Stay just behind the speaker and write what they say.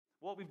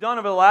What we've done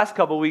over the last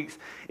couple of weeks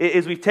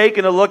is we've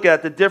taken a look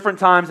at the different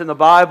times in the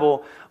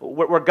Bible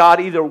where God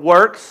either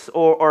works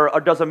or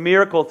does a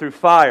miracle through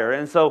fire.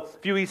 And so a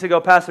few weeks ago,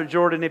 Pastor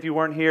Jordan, if you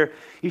weren't here,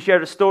 he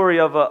shared a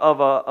story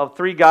of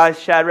three guys,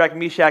 Shadrach,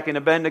 Meshach, and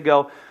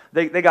Abednego.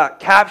 They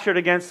got captured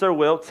against their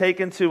will,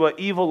 taken to an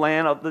evil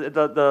land of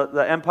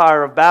the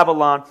empire of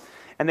Babylon,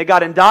 and they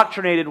got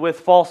indoctrinated with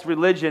false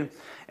religion.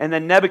 And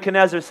then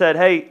Nebuchadnezzar said,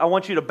 hey, I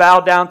want you to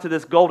bow down to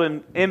this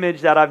golden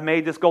image that I've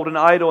made, this golden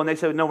idol. And they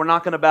said, no, we're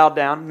not going to bow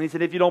down. And he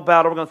said, if you don't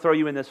bow down, we're going to throw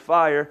you in this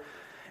fire.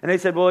 And they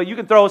said, well, you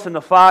can throw us in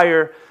the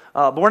fire,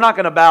 but we're not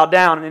going to bow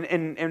down.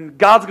 And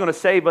God's going to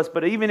save us,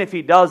 but even if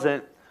he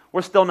doesn't,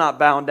 we're still not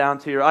bowing down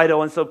to your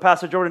idol. And so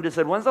Pastor Jordan just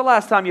said, when's the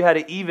last time you had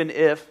an even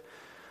if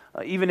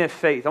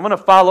faith? I'm going to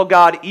follow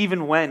God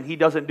even when he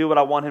doesn't do what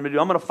I want him to do.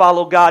 I'm going to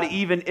follow God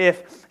even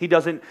if he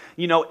doesn't,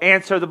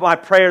 answer my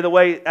prayer the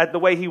way I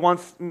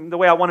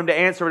want him to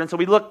answer it. And so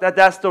we looked at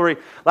that story.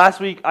 Last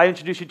week, I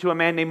introduced you to a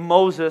man named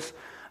Moses.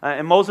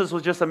 And Moses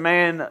was just a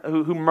man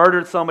who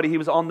murdered somebody. He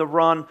was on the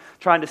run,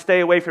 trying to stay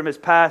away from his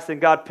past.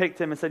 And God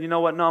picked him and said, you know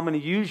what? No, I'm going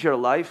to use your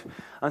life.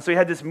 And so he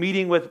had this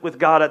meeting with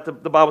God at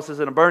the Bible says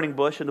in a burning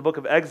bush in the book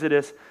of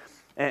Exodus.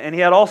 And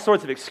he had all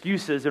sorts of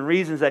excuses and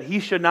reasons that he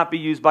should not be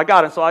used by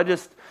God. And so I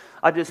just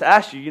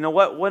asked you,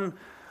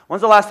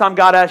 when's the last time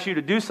God asked you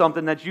to do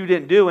something that you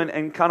didn't do?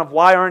 And kind of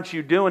why aren't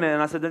you doing it?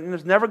 And I said,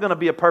 there's never going to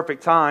be a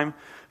perfect time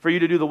for you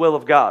to do the will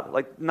of God.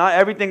 Like, not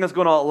everything is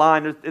going to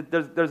align.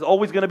 There's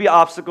always going to be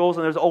obstacles,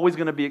 and there's always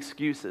going to be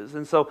excuses.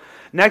 And so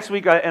next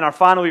week, in our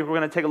final week, we're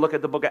going to take a look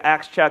at the book of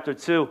Acts chapter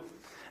 2.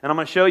 And I'm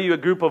going to show you a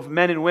group of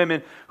men and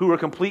women who were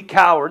complete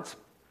cowards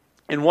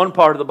in one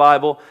part of the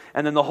Bible,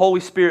 and then the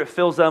Holy Spirit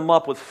fills them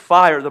up with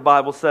fire, the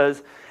Bible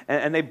says,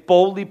 and they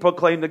boldly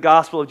proclaim the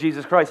gospel of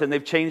Jesus Christ, and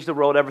they've changed the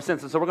world ever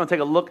since. And so we're going to take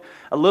a look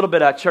a little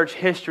bit at church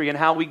history and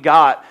how we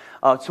got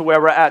to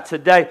where we're at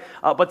today.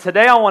 But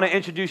today I want to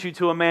introduce you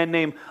to a man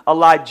named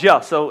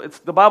Elijah. So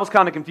the Bible's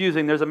kind of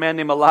confusing. There's a man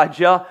named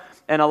Elijah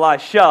and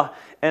Elisha.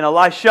 And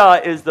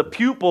Elisha is the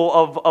pupil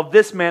of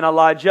this man,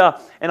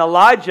 Elijah. And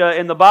Elijah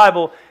in the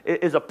Bible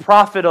is a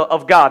prophet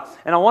of God.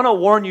 And I want to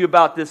warn you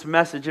about this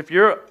message. If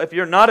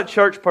you're not a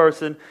church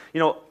person,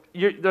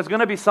 there's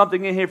going to be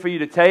something in here for you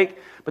to take.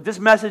 But this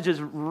message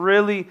is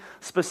really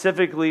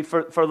specifically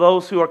for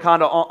those who are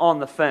kind of on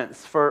the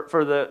fence, for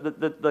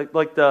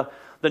the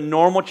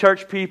normal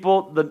church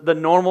people, the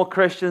normal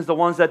Christians, the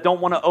ones that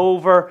don't want to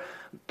over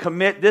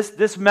commit.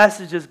 This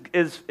message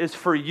is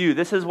for you.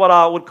 This is what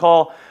I would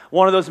call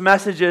one of those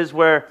messages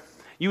where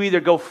you either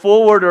go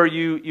forward or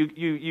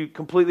you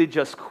completely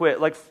just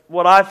quit. Like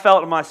what I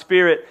felt in my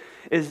spirit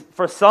is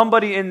for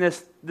somebody in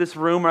this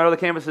room or other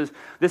campuses,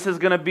 this is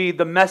going to be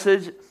the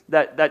message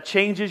that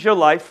changes your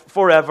life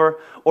forever,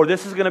 or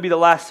this is going to be the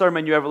last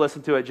sermon you ever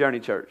listen to at Journey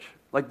Church.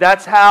 Like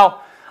that's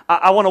how,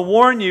 I want to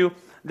warn you,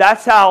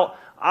 that's how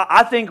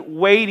I think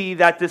weighty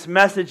that this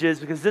message is,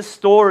 because this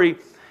story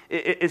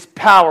is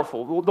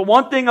powerful. The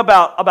one thing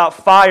about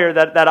fire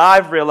that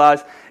I've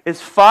realized is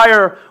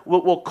fire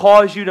will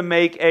cause you to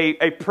make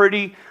a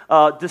pretty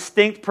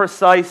distinct,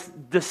 precise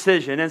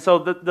decision. And so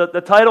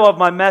the title of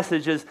my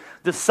message is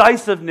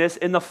Decisiveness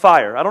in the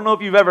Fire. I don't know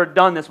if you've ever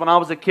done this. When I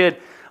was a kid,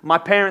 my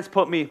parents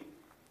put me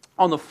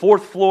on the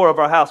fourth floor of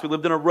our house. We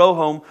lived in a row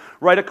home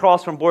right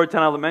across from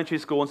Boyertown Elementary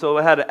School. And so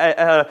it had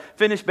a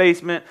finished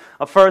basement,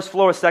 a first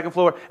floor, a second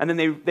floor, and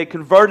then they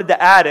converted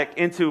the attic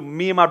into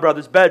me and my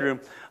brother's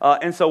bedroom.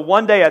 And so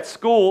one day at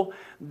school,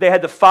 they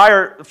had the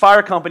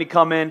fire company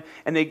come in,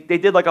 and they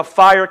did like a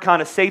fire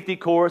kind of safety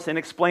course and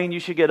explained you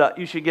should get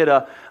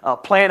a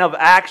plan of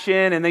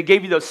action, and they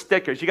gave you those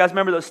stickers. You guys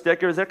remember those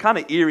stickers? They're kind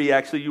of eerie,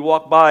 actually. You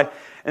walk by,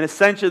 and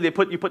essentially you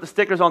put the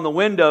stickers on the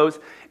windows,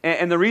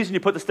 and the reason you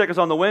put the stickers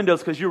on the windows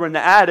because you were in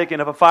the attic,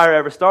 and if a fire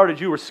ever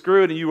started, you were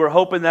screwed, and you were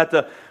hoping that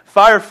the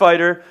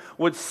firefighter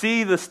would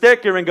see the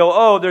sticker and go,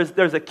 oh,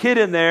 there's a kid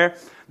in there.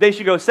 They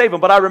should go save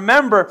him. But I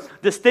remember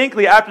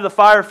distinctly after the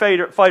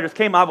firefighters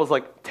came, I was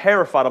like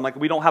terrified. I'm like,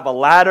 we don't have a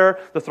ladder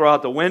to throw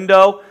out the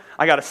window.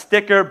 I got a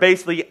sticker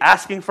basically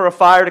asking for a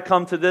fire to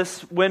come to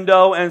this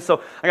window. And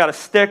so I got a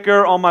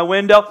sticker on my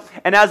window.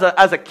 And as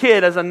a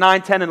kid, as a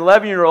 9, 10, and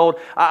 11-year-old,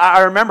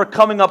 I remember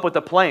coming up with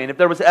a plan. If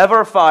there was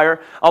ever a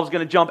fire, I was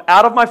going to jump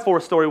out of my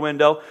 4-story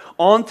window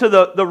onto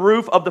the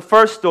roof of the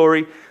first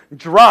story,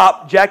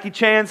 drop Jackie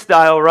Chan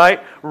style,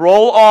 right?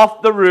 Roll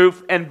off the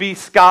roof and be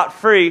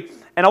scot-free.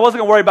 And I wasn't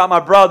going to worry about my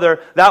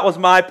brother. That was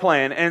my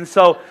plan. And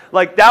so,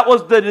 that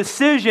was the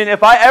decision.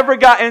 If I ever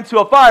got into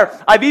a fire,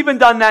 I've even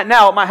done that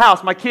now at my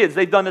house. My kids,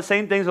 they've done the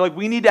same things. They're like,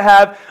 we need to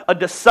have a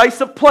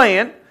decisive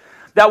plan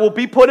that will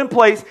be put in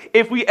place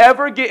if we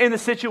ever get in the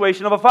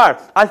situation of a fire.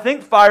 I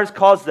think fires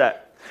cause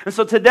that. And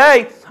so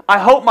today, I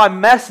hope my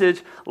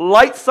message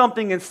lights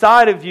something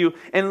inside of you,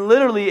 and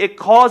literally it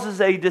causes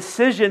a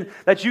decision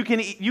that you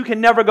can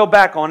never go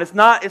back on. It's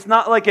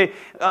not like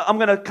I'm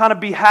going to kind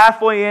of be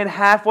halfway in,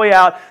 halfway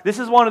out. This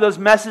is one of those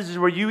messages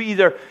where you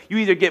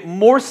either get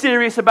more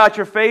serious about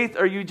your faith,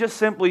 or you just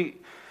simply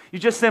You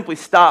just simply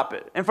stop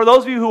it. And for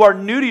those of you who are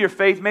new to your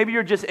faith, maybe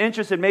you're just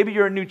interested, maybe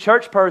you're a new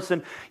church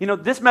person,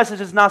 this message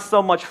is not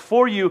so much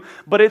for you,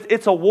 but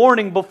it's a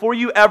warning before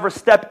you ever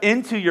step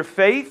into your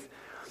faith.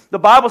 The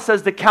Bible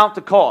says to count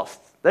the cost.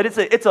 That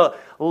it's a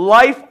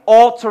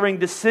life-altering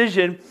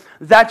decision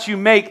that you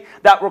make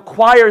that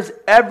requires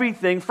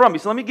everything from you.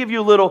 So let me give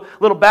you a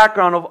little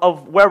background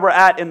of where we're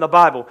at in the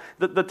Bible.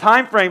 The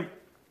time frame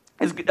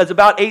is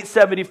about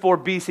 874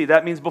 BC.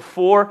 That means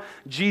before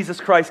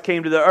Jesus Christ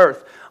came to the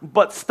earth.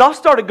 But stuff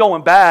started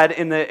going bad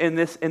in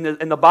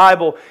the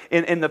Bible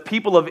in the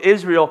people of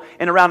Israel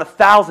in around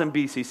 1000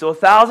 BC. So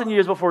 1,000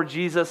 years before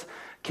Jesus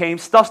came,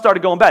 stuff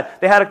started going bad.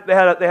 They had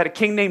a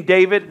king named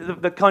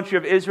David. The country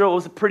of Israel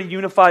was a pretty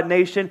unified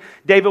nation.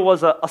 David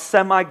was a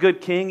semi-good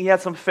king. He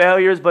had some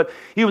failures, but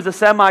he was a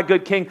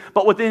semi-good king.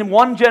 But within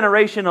one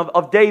generation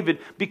of David,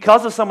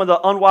 because of some of the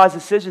unwise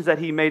decisions that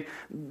he made,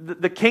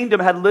 the kingdom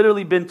had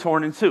literally been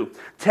torn in two.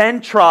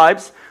 10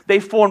 tribes, they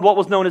formed what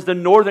was known as the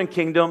northern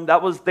kingdom.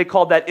 They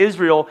called that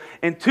Israel.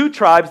 And 2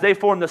 tribes, they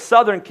formed the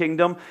southern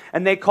kingdom,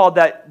 and they called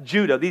that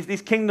Judah.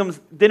 These kingdoms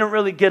didn't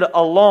really get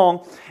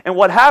along. And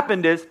what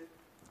happened is,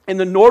 in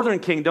the northern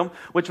kingdom,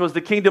 which was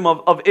the kingdom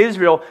of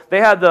Israel, they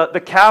had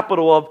the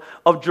capital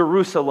of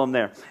Jerusalem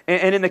there.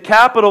 And in the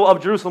capital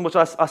of Jerusalem, which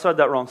I said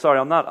that wrong. Sorry,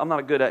 I'm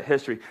not good at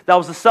history. That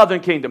was the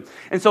southern kingdom.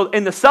 And so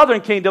in the southern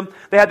kingdom,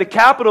 they had the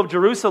capital of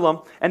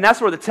Jerusalem, and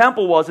that's where the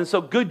temple was. And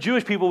so good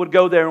Jewish people would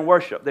go there and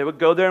worship. They would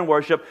go there and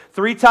worship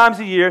 3 times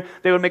a year.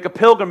 They would make a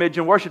pilgrimage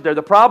and worship there.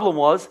 The problem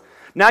was,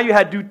 now you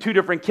had 2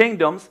 different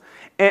kingdoms.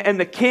 And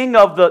the king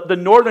of the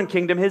northern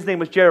kingdom, his name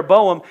was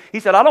Jeroboam, he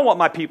said, I don't want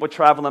my people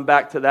traveling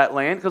back to that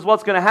land, because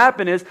what's going to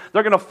happen is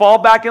they're going to fall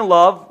back in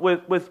love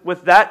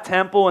with that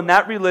temple and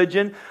that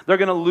religion. They're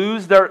going to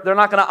lose, they're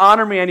not going to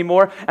honor me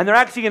anymore, and they're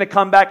actually going to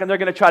come back and they're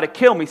going to try to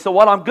kill me. So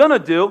what I'm going to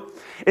do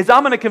is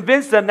I'm going to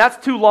convince them that's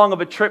too long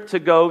of a trip to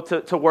go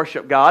to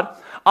worship God.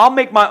 I'll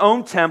make my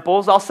own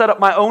temples, I'll set up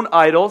my own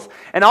idols,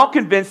 and I'll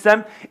convince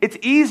them it's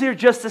easier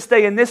just to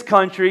stay in this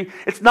country.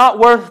 It's not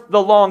worth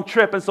the long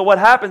trip. And so what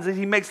happens is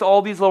he makes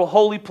all these little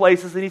holy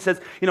places, and he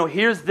says,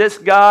 here's this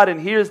God,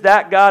 and here's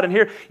that God, and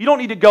here. You don't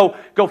need to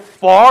go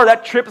far.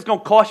 That trip is going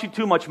to cost you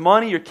too much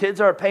money. Your kids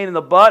are a pain in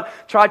the butt.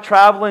 Try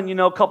traveling,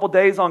 a couple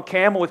days on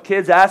camel with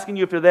kids asking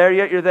you if you're there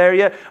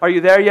yet, are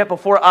you there yet,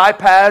 before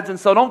iPads. And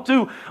so don't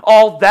do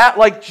all that.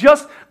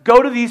 Just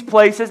go to these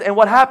places. And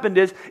what happened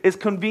is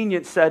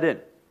convenience set in.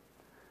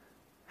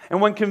 And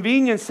when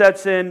convenience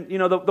sets in,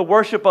 the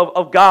worship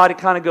of God, it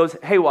kind of goes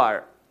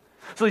haywire.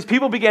 So these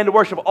people began to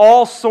worship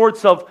all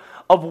sorts of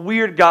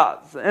weird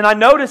gods. And I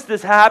noticed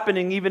this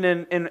happening even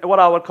in what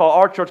I would call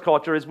our church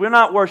culture, is we're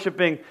not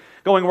worshiping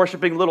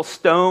little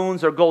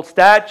stones or gold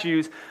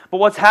statues. But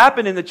what's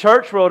happened in the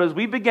church world is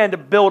we began to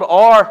build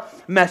our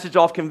message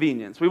off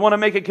convenience. We want to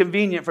make it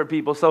convenient for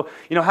people. So,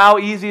 how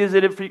easy is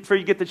it for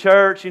you to get to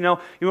church? We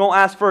won't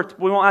ask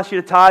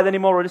you to tithe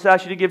anymore. We'll just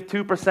ask you to give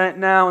 2%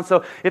 now. And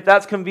so if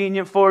that's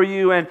convenient for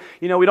you, and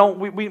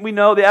we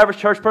know the average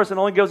church person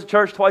only goes to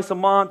church twice a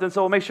month, and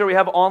so we'll make sure we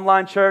have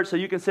online church so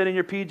you can sit in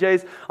your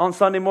PJs on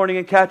Sunday morning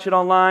and catch it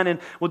online, and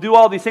we'll do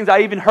all these things. I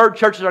even heard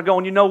churches are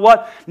going, you know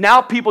what?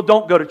 Now people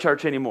don't go to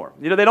church anymore.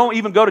 They don't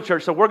even go to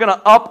church. So we're going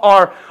to up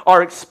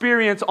our experience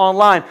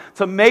online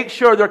to make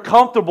sure they're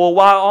comfortable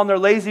while on their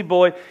lazy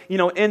boy,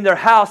 in their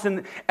house.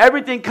 And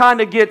everything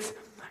kind of gets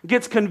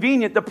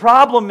convenient. The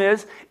problem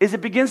is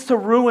it begins to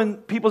ruin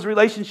people's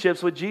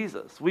relationships with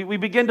Jesus. We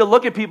begin to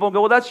look at people and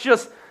go, well, that's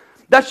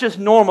just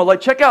normal.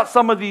 Check out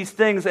some of these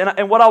things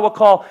and what I would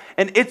call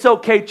an it's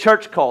okay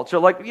church culture.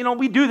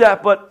 We do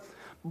that,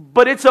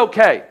 but it's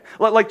okay.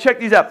 Check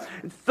these out.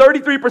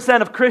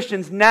 33% of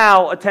Christians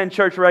now attend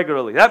church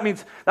regularly. That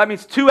means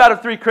 2 out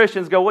of 3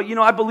 Christians go,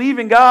 well, I believe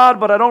in God,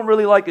 but I don't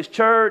really like His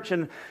church,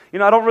 and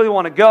I don't really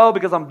want to go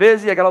because I'm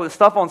busy. I got all this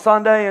stuff on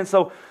Sunday, and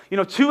so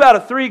 2 out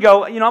of 3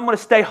 go, I'm going to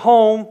stay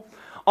home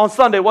on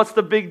Sunday. What's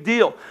the big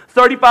deal?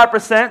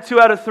 35%, 2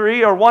 out of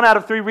 3, or 1 out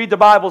of 3 read the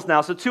Bibles now.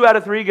 So 2 out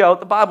of 3 go,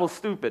 the Bible's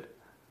stupid.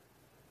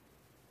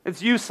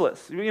 It's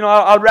useless.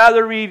 I'd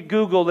rather read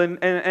Google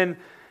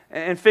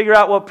and figure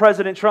out what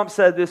President Trump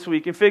said this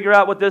week, and figure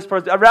out what this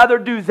person... I'd rather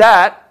do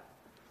that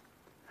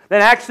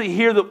than actually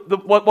hear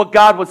what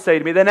God would say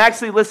to me, than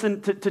actually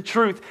listen to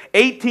truth.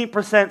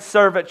 18%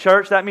 serve at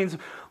church. That means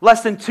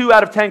less than 2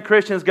 out of 10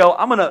 Christians go,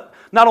 I'm going to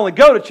not only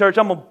go to church,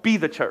 I'm going to be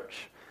the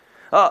church.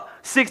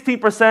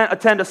 16%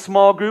 attend a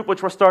small group,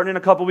 which we're starting in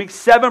a couple weeks.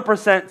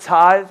 7%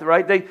 tithe,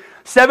 right?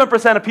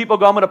 7% of people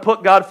go, I'm going to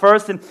put God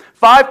first. And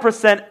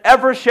 5%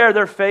 ever share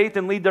their faith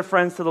and lead their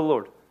friends to the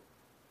Lord.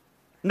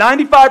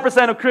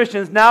 95% of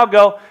Christians now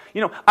go,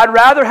 I'd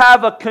rather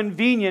have a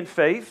convenient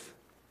faith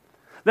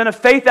than a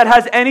faith that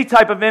has any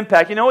type of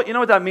impact. You know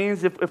what that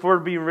means if we're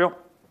being real?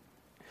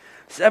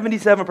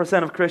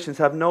 77% of Christians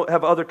have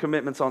other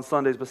commitments on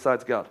Sundays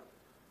besides God.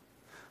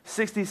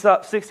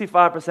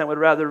 65% would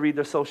rather read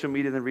their social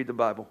media than read the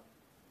Bible.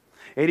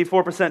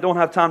 84% don't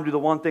have time to do the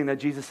one thing that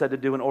Jesus said to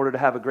do in order to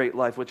have a great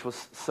life, which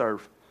was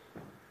serve.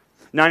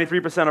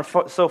 93%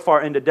 are so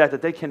far into debt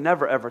that they can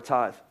never, ever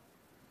tithe.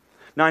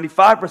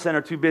 95%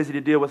 are too busy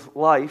to deal with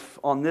life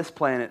on this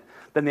planet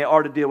than they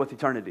are to deal with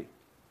eternity.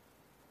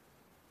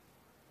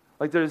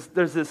 Like there's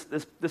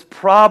this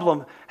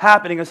problem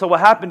happening. And so what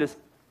happened is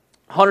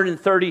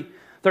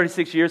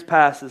 36 years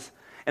passes,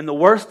 and the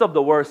worst of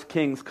the worst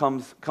kings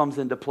comes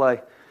into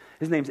play.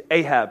 His name's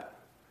Ahab.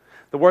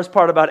 The worst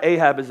part about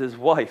Ahab is his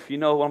wife. You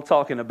know what I'm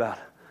talking about.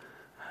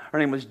 Her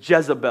name was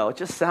Jezebel. It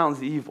just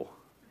sounds evil.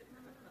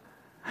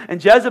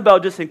 And Jezebel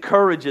just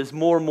encourages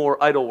more and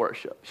more idol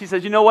worship. She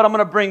says, you know what, I'm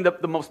going to bring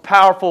the most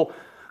powerful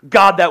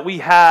God that we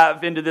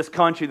have into this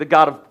country, the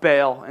God of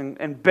Baal.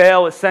 And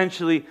Baal,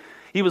 essentially,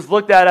 he was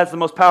looked at as the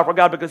most powerful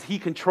God because he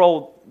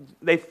controlled,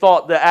 they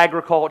thought, the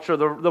agriculture,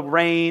 the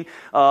rain,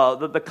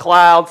 the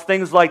clouds,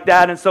 things like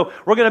that. And so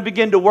we're going to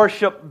begin to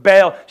worship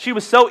Baal. She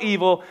was so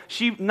evil,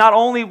 she not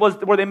only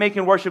were they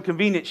making worship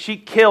convenient, she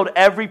killed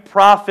every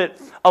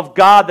prophet of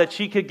God that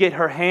she could get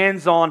her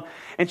hands on.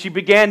 And she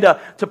began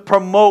to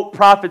promote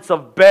prophets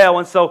of Baal.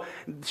 And so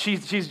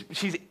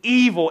she's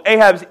evil.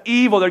 Ahab's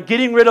evil. They're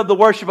getting rid of the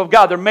worship of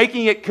God. They're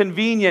making it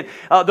convenient.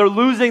 They're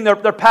losing their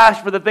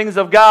passion for the things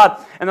of God.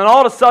 And then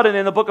all of a sudden,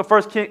 in the book of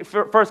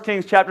 1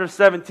 Kings chapter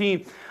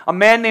 17, a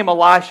man named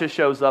Elisha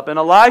shows up. And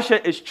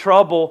Elisha is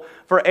trouble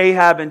for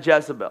Ahab and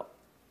Jezebel.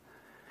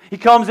 He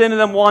comes into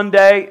them one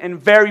day, and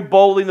very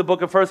boldly in the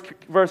book of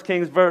 1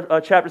 Kings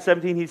chapter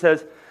 17, he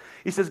says,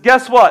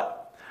 guess what?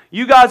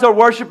 You guys are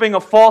worshiping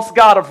a false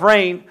god of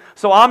rain,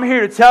 so I'm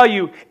here to tell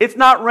you it's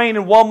not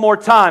raining one more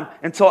time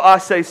until I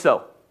say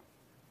so.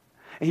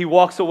 And he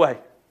walks away.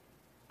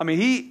 I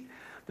mean,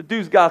 the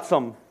dude's got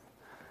some.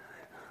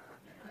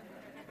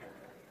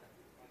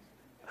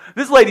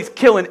 This lady's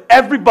killing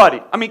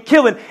everybody. I mean,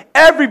 killing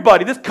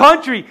everybody. This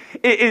country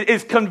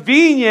is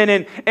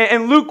convenient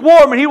and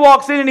lukewarm. And he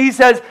walks in and he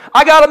says,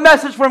 I got a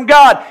message from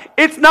God.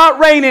 It's not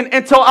raining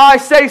until I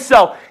say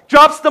so.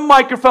 Drops the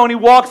microphone. He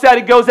walks out.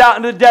 He goes out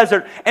into the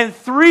desert. And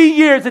 3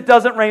 years it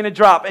doesn't rain a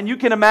drop. And you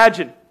can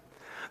imagine.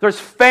 There's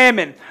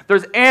famine.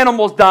 There's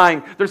animals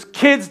dying. There's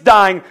kids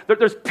dying.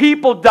 There's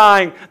people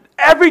dying.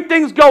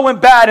 Everything's going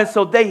bad. And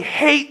so they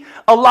hate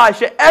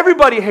Elisha.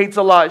 Everybody hates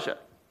Elijah.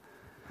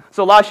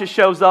 So Elisha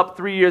shows up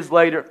 3 years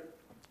later.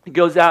 He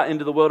goes out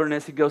into the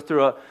wilderness. He goes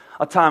through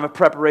a time of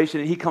preparation.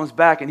 And he comes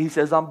back and he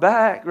says, I'm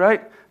back,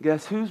 right?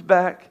 Guess who's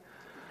back?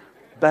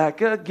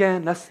 Back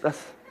again.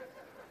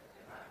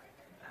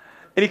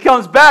 And he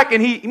comes back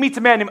and he meets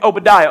a man named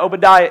Obadiah.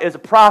 Obadiah is a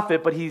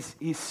prophet, but he's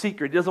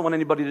secret. He doesn't want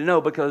anybody to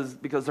know because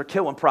they're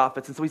killing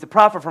prophets. And so he's a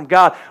prophet from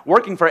God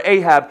working for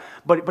Ahab,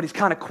 but he's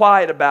kind of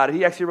quiet about it.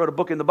 He actually wrote a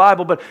book in the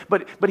Bible, but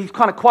he's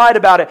kind of quiet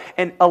about it.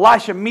 And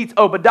Elisha meets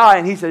Obadiah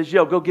and he says,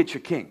 yo, go get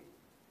your king.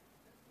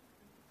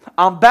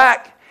 I'm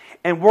back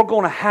and we're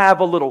going to have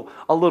a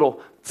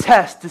little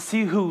test to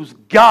see who's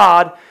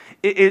God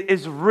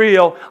is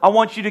real. I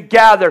want you to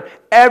gather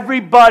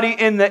everybody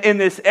in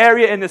this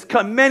area,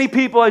 many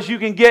people as you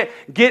can get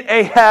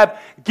Ahab,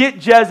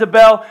 get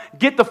Jezebel,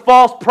 get the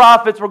false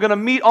prophets. We're going to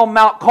meet on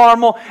Mount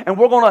Carmel, and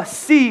we're going to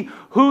see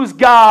whose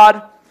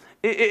God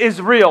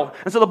is real.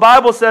 And so the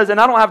Bible says,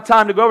 and I don't have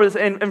time to go over this,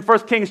 in 1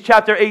 Kings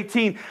chapter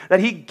 18, that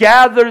he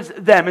gathers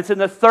them. It's in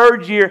the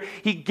third year.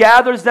 He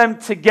gathers them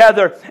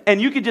together.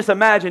 And you can just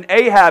imagine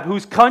Ahab,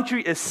 whose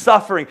country is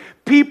suffering.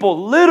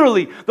 People,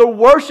 literally, they're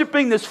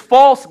worshiping this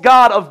false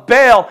god of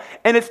Baal,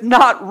 and it's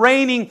not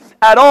raining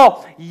at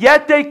all.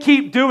 Yet they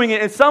keep doing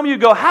it. And some of you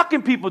go, how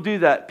can people do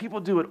that? People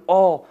do it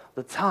all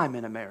the time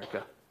in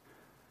America.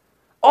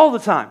 All the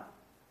time.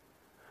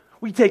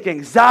 We take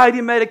anxiety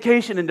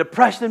medication and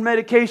depression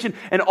medication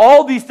and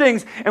all these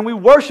things, and we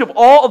worship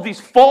all of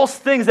these false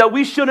things that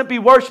we shouldn't be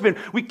worshiping.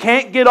 We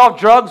can't get off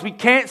drugs. We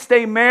can't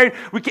stay married.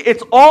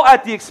 It's all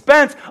at the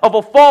expense of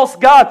a false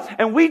god,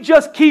 and we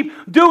just keep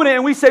doing it,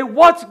 and we say,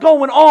 what's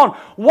going on?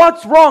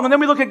 What's wrong? And then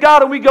we look at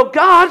God and we go,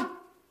 God,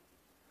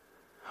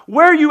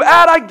 where are you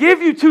at? I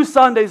give you 2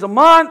 Sundays a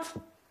month.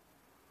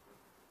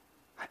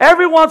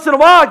 Every once in a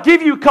while, I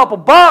give you a couple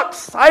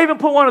bucks. I even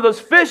put one of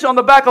those fish on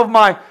the back of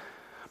my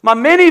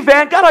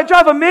minivan. God, I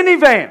drive a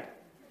minivan.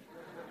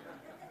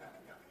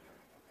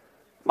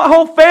 My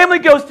whole family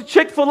goes to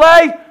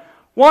Chick-fil-A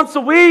once a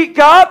week.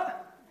 God,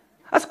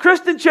 that's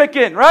Christian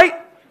chicken, right?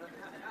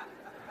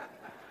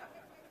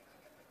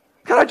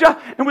 God, I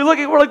drive. And we're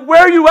like,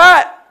 where are you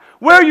at?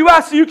 Where are you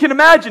at? So you can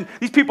imagine,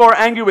 these people are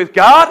angry with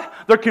God.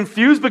 They're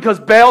confused because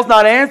Baal's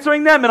not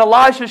answering them. And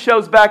Elisha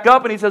shows back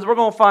up and he says, we're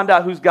going to find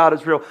out whose God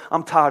is real.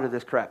 I'm tired of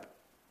this crap.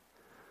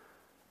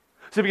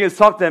 So he begins to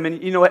talk to them,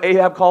 and you know what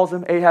Ahab calls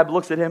him? Ahab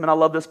looks at him, and I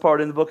love this part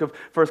in the book of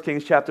 1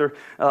 Kings chapter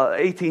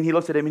 18. He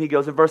looks at him, and he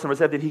goes, in verse number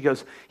 7, he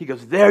goes,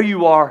 there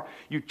you are,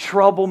 you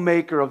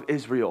troublemaker of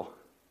Israel.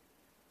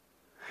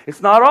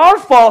 It's not our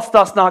fault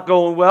stuff's not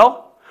going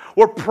well.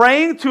 We're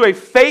praying to a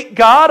fake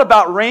God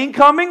about rain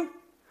coming.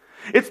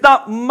 It's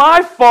not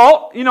my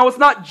fault. You know, it's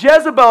not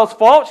Jezebel's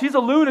fault. She's a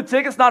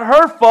lunatic. It's not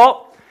her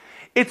fault.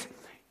 It's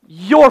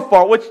your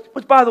fault, which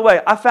by the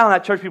way, I found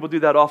that church people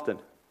do that often.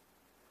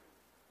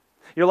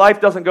 Your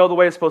life doesn't go the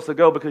way it's supposed to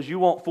go because you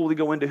won't fully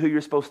go into who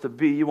you're supposed to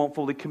be. You won't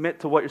fully commit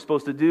to what you're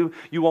supposed to do.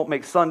 You won't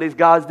make Sundays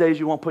God's days.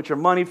 You won't put your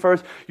money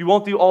first. You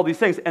won't do all these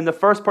things. And the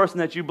first person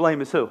that you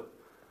blame is who?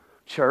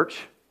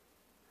 Church.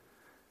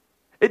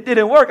 It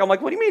didn't work. I'm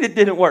like, what do you mean it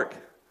didn't work?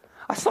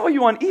 I saw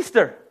you on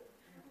Easter.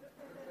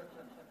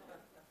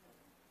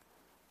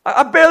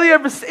 I barely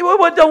ever see,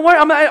 what don't worry,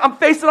 I'm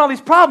facing all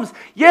these problems.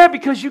 Yeah,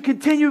 because you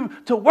continue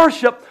to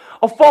worship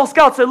a false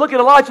god. So they look at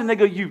Elijah and they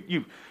go,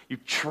 you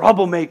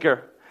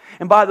troublemaker.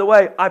 And by the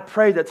way, I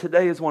pray that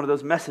today is one of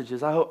those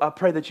messages. I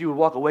pray that you would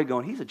walk away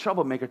going, he's a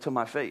troublemaker to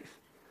my faith.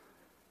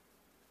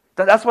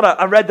 That's what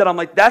I read that. I'm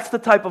like, that's the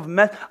type of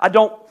mess. I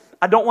don't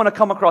want to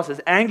come across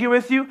as angry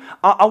with you.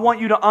 I want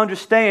you to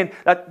understand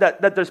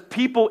that there's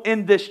people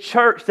in this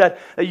church that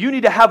you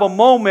need to have a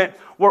moment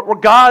where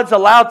God's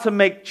allowed to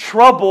make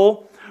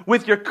trouble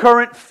with your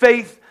current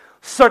faith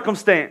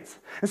circumstance.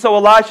 And so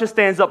Elisha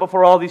stands up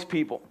before all these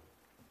people.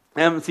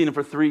 I haven't seen him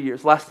for 3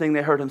 years. Last thing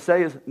they heard him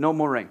say is, no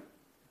more rain.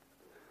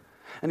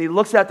 And he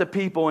looks at the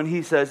people and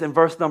he says, in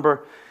verse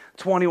number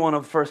 21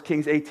 of 1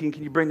 Kings 18,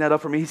 can you bring that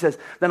up for me? He says,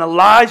 then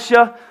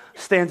Elisha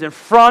stands in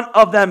front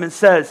of them and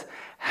says,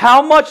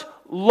 how much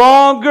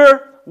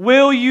longer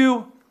will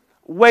you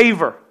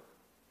waver?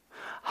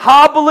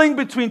 Hobbling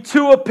between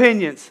two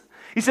opinions.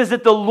 He says,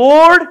 if the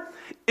Lord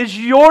is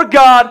your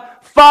God,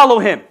 follow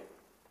him.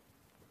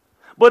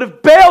 But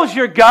if Baal's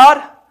your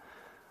God,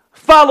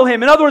 follow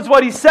him. In other words,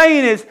 what he's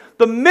saying is,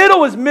 the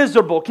middle is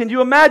miserable. Can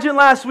you imagine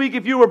last week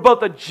if you were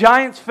both a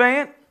Giants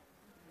fan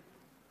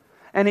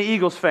and an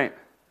Eagles fan?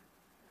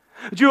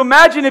 Could you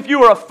imagine if you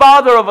were a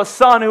father of a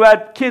son who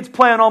had kids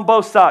playing on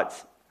both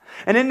sides?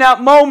 And in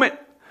that moment,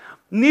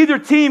 neither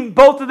team,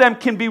 both of them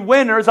can be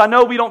winners. I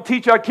know we don't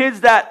teach our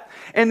kids that.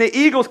 And the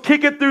Eagles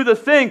kick it through the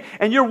thing,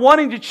 and you're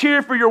wanting to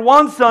cheer for your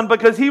one son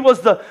because he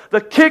was the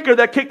kicker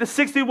that kicked the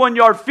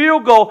 61-yard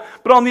field goal.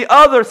 But on the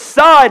other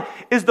side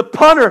is the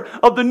punter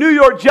of the New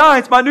York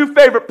Giants, my new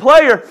favorite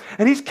player.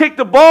 And he's kicked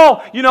the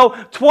ball,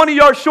 20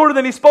 yards shorter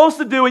than he's supposed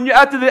to do. And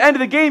after the end of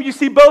the game, you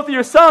see both of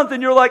your sons,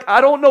 and you're like,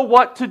 I don't know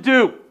what to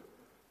do.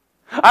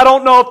 I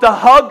don't know if to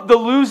hug the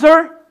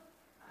loser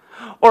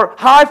or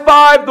high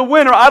five the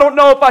winner. I don't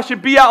know if I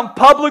should be out in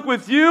public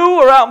with you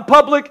or out in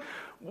public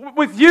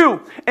with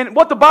you. And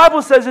what the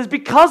Bible says is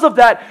because of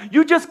that,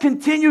 you just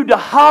continue to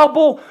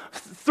hobble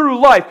through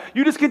life.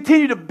 You just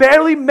continue to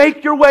barely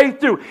make your way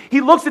through.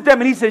 He looks at them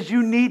and he says,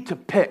 you need to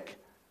pick.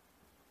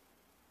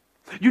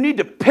 You need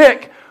to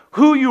pick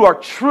who you are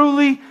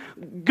truly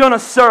going to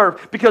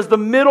serve, because the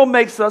middle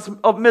makes us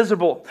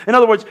miserable. In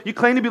other words, you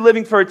claim to be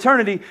living for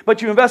eternity,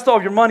 but you invest all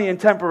of your money in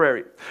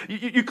temporary.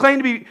 You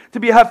claim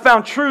to have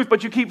found truth,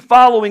 but you keep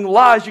following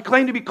lies. You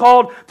claim to be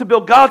called to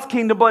build God's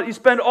kingdom, but you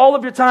spend all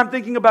of your time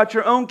thinking about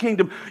your own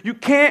kingdom. You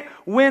can't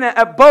win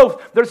at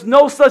both. There's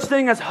no such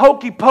thing as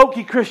hokey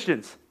pokey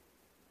Christians.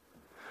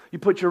 You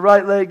put your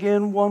right leg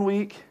in one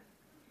week,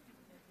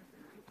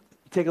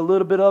 you take a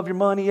little bit of your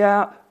money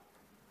out,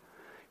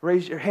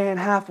 raise your hand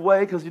halfway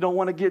because you don't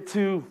want to get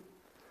too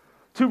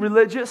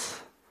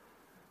religious.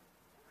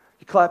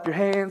 You clap your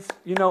hands,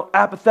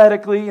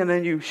 apathetically, and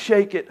then you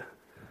shake it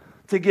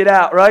to get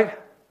out, right?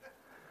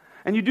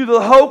 And you do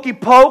the hokey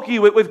pokey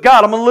with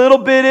God. I'm a little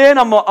bit in,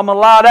 I'm a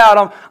lot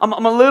out.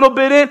 I'm a little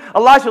bit in.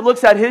 Elisha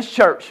looks at his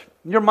church.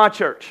 You're my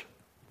church.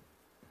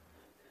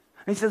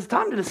 And he says, it's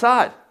time to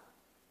decide.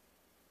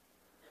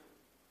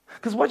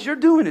 Because what you're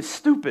doing is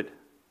stupid.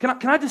 Can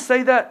I just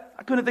say that?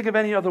 I couldn't think of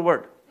any other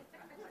word.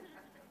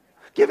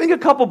 Giving a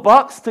couple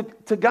bucks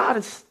to God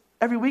is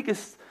every week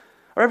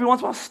or every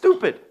once in a while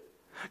stupid.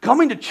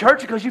 Coming to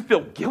church because you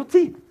feel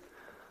guilty?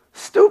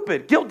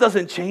 Stupid. Guilt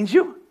doesn't change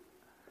you.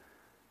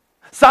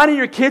 Signing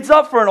your kids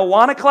up for an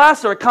Awana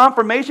class or a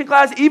confirmation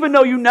class even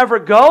though you never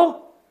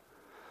go?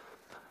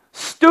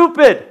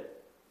 Stupid.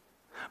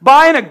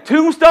 Buying a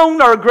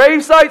tombstone or a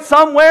gravesite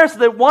somewhere so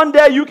that one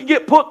day you can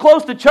get put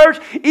close to church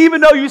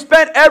even though you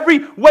spent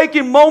every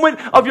waking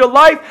moment of your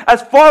life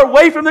as far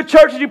away from the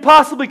church as you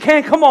possibly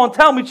can. Come on,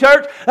 tell me,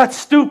 church. That's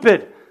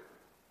stupid.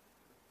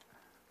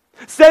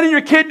 Sending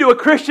your kid to a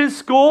Christian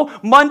school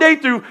Monday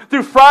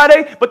through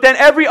Friday, but then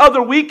every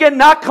other weekend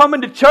not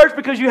coming to church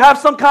because you have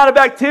some kind of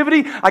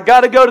activity. I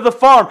got to go to the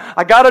farm.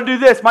 I got to do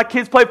this. My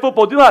kids play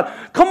football. Do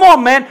that. Come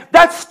on, man.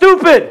 That's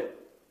stupid.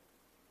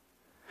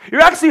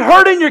 You're actually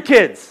hurting your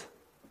kids.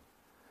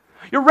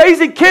 You're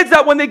raising kids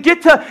that when they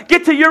get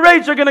to your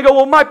age, they're going to go,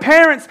 well, my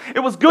parents,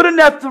 it was good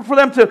enough for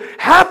them to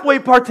halfway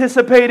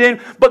participate in,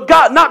 but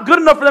God, not good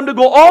enough for them to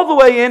go all the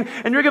way in.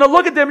 And you're going to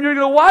look at them and you're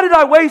going to go, why did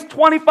I waste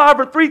 $25,000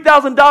 or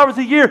 $3,000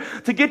 a year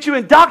to get you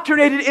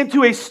indoctrinated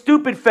into a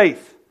stupid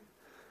faith?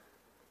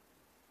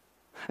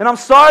 And I'm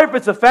sorry if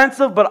it's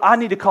offensive, but I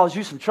need to cause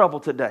you some trouble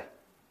today.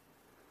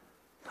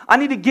 I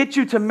need to get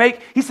you to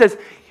make, he says,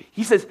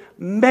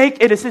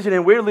 make a decision.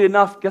 And weirdly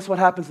enough, guess what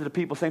happens to the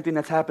people? Same thing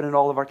that's happened in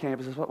all of our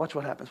campuses. Watch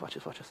what happens. Watch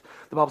this.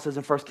 The Bible says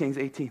in 1 Kings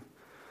 18,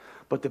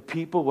 but the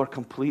people were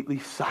completely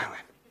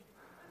silent.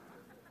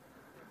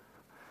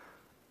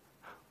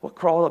 What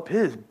crawled up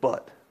his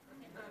butt?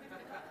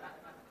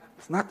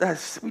 It's not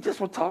that. We just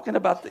were talking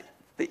about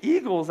the the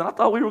Eagles, and I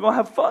thought we were going to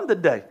have fun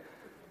today.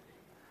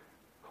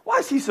 Why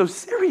is he so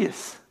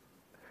serious?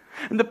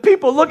 And the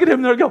people look at him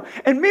and they're going,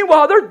 and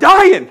meanwhile, they're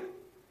dying.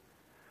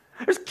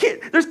 There's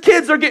kids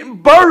that are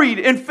getting buried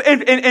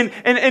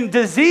in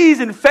disease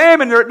and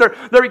famine.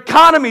 Their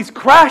economy's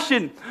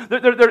crashing.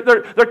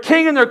 Their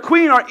king and their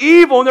queen are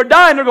evil and they're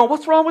dying. They're going,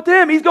 what's wrong with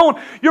him? He's going,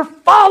 you're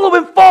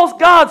following false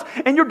gods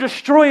and you're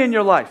destroying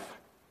your life.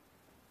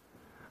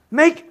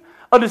 Make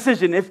a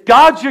decision. If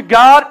God's your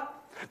God,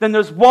 then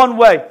there's one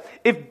way.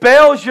 If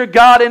Baal's your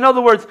God, in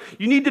other words,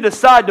 you need to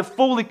decide to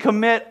fully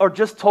commit or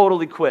just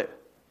totally quit.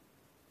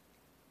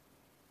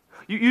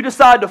 You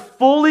decide to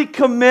fully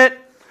commit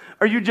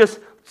or you just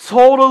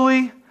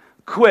totally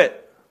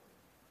quit.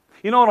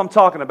 You know what I'm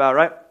talking about,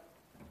 right?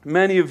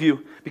 Many of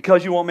you,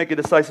 because you won't make a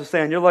decisive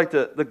stand, you're like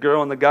the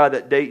girl and the guy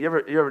that date. You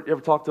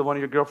ever talk to one of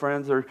your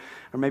girlfriends or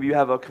maybe you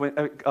have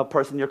a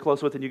person you're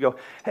close with and you go,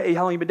 hey,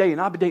 how long you been dating?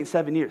 I've been dating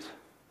 7 years.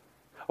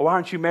 Or why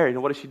aren't you married?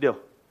 And what does she do?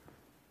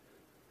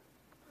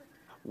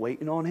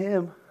 Waiting on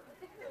him.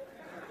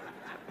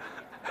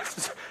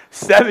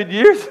 7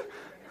 years?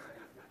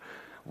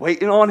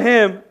 Waiting on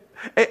him.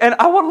 And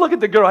I want to look at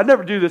the girl. I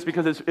never do this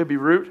because it'd be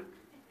rude.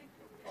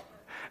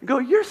 And go,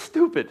 you're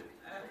stupid.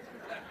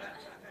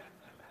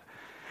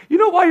 You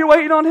know why you're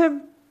waiting on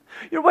him?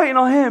 You're waiting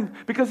on him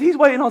because he's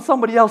waiting on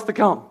somebody else to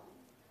come.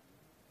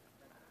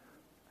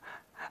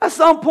 At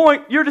some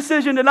point, your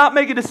decision to not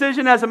make a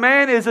decision as a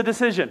man is a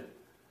decision.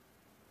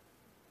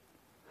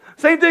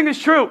 Same thing is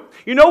true.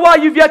 You know why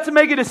you've yet to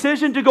make a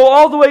decision to go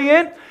all the way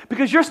in?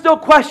 Because you're still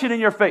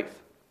questioning your faith.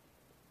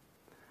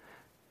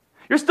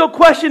 You're still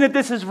questioning if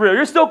this is real.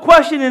 You're still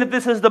questioning if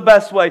this is the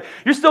best way.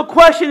 You're still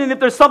questioning if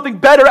there's something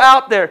better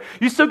out there.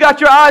 You still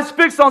got your eyes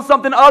fixed on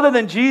something other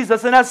than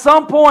Jesus. And at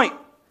some point,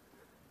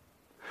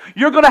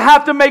 you're going to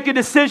have to make a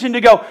decision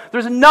to go,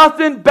 there's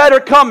nothing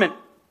better coming.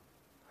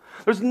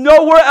 There's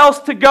nowhere else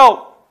to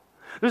go.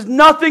 There's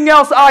nothing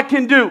else I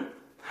can do.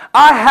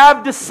 I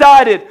have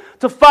decided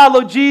to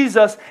follow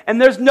Jesus,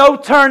 and there's no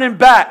turning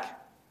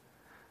back.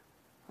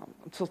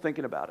 I'm still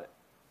thinking about it.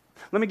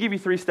 Let me give you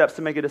 3 steps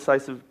to make a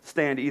decisive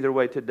stand either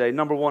way today.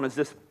 Number 1 is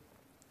this,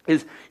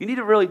 is you need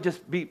to really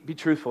just be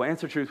truthful.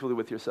 Answer truthfully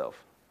with yourself.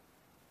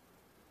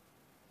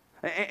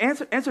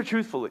 Answer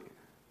truthfully.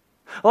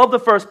 I love the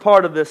first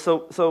part of this.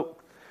 So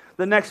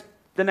the next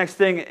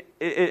thing,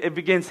 it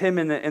begins him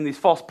and these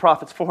false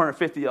prophets,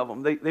 450 of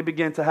them. They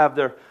begin to have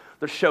their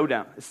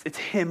showdown. It's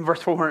him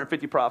versus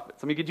 450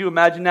 prophets. I mean, could you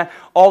imagine that?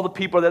 All the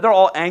people there, they're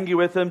all angry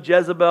with him.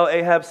 Jezebel,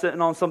 Ahab sitting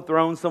on some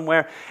throne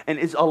somewhere. And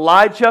it's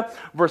Elijah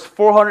versus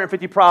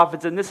 450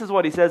 prophets. And this is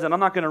what he says, and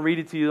I'm not going to read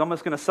it to you. I'm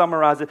just going to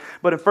summarize it.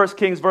 But in 1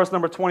 Kings verse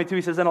number 22,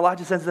 he says, and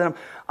Elijah says to them,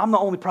 I'm the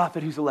only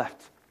prophet who's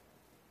left.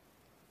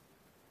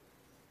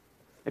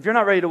 If you're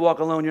not ready to walk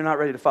alone, you're not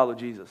ready to follow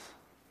Jesus.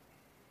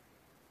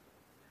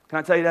 Can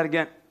I tell you that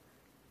again?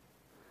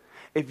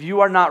 If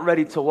you are not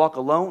ready to walk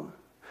alone,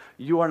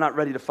 you are not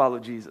ready to follow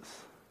Jesus.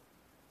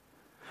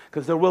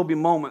 Because there will be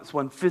moments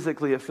when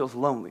physically it feels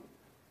lonely.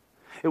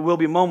 It will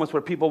be moments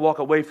where people walk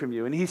away from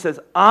you. And he says,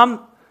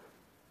 I'm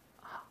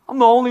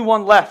the only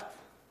one left.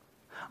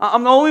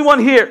 I'm the only one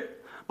here.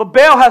 But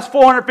Baal has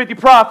 450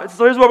 prophets.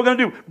 So here's what we're going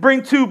to do.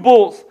 Bring 2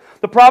 bulls.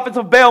 The prophets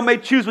of Baal may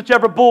choose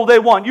whichever bull they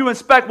want. You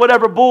inspect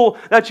whatever bull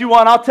that you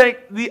want. I'll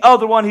take the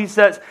other one, he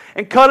says,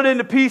 and cut it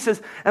into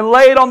pieces and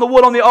lay it on the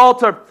wood on the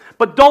altar.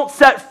 But don't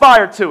set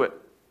fire to it.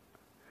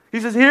 He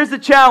says, here's the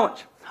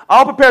challenge.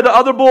 I'll prepare the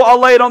other bull, I'll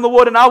lay it on the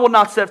wood, and I will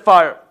not set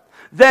fire.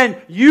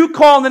 Then you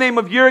call in the name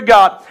of your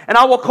God, and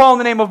I will call in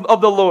the name of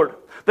the Lord.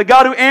 The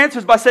God who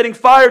answers by setting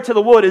fire to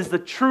the wood is the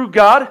true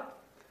God.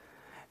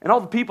 And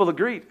all the people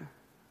agreed.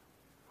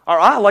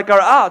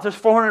 There's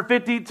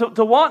 450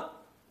 to 1.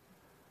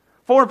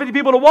 450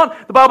 people to 1.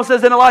 The Bible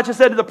says, then Elijah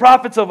said to the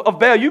prophets of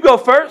Baal, you go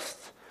first.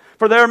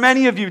 For there are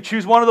many of you.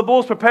 Choose one of the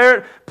bulls, prepare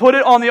it, put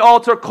it on the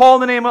altar, call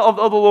in the name of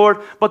the Lord,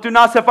 but do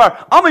not set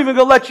fire. I'm even going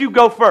to let you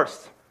go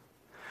first.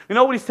 You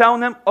know what he's telling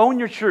them? Own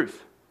your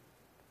truth.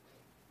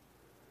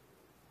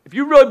 If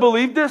you really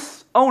believe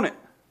this, own it.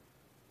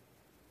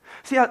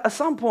 See, at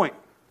some point,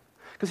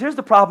 because here's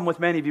the problem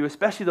with many of you,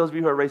 especially those of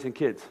you who are raising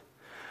kids.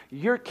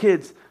 Your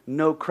kids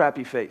know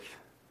crappy faith.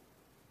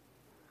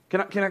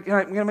 Can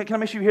I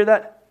make sure you hear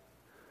that?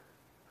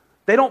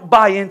 They don't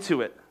buy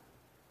into it.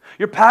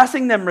 You're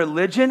passing them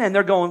religion and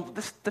they're going,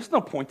 there's no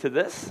point to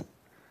this.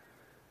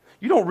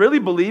 You don't really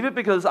believe it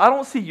because I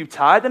don't see you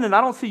tithing and I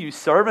don't see you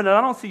serving and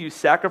I don't see you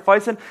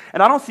sacrificing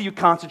and I don't see you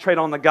concentrate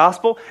on the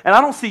gospel and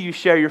I don't see you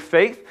share your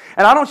faith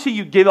and I don't see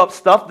you give up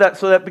stuff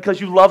so that because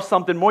you love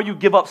something more, you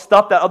give up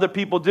stuff that other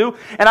people do,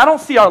 and I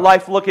don't see our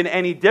life looking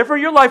any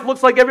different. Your life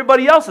looks like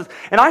everybody else's.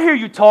 And I hear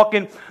you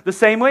talking the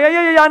same way.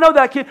 Yeah, I know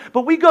that, kid.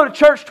 But we go to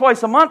church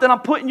twice a month and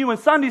I'm putting you in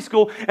Sunday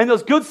school and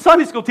those good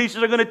Sunday school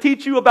teachers are going to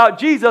teach you about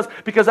Jesus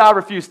because I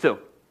refuse to.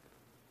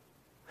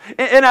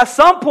 And at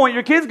some point,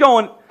 your kid's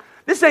going,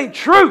 this ain't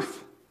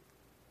truth.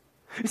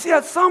 You see,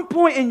 at some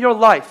point in your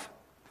life,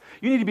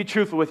 you need to be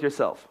truthful with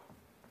yourself.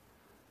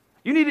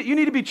 You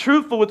need to be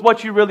truthful with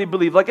what you really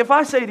believe. Like if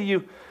I say to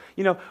you,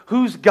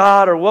 who's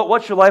God or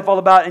what's your life all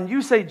about, and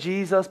you say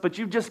Jesus, but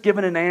you've just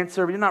given an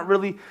answer, it's not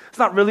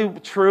really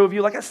true of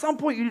you. Like at some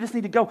point you just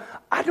need to go,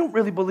 I don't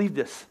really believe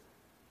this.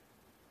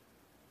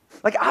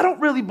 Like I don't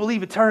really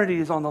believe eternity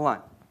is on the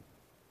line.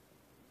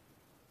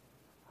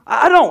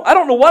 I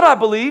don't know what I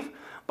believe,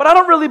 but I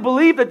don't really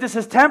believe that this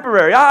is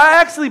temporary. I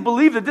actually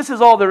believe that this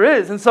is all there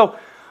is. And so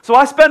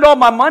I spend all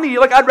my money,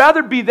 like I'd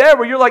rather be there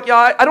where you're like,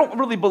 yeah, I don't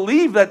really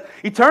believe that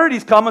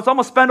eternity's coming, so I'm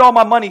going to spend all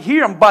my money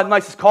here. I'm going to buy the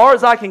nicest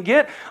cars I can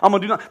get. I'm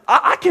going to do nothing.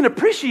 I can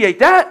appreciate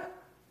that.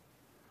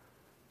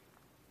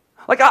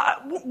 Like,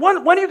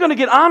 when are you going to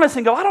get honest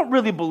and go, I don't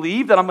really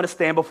believe that I'm going to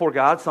stand before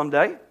God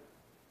someday?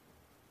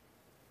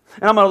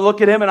 And I'm going to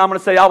look at him and I'm going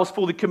to say, I was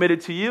fully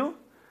committed to you.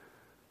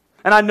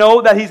 And I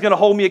know that he's going to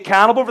hold me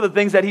accountable for the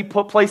things that he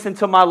placed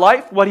into my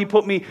life, what he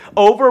put me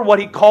over, what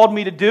he called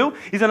me to do.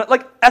 He's going to,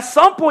 like, at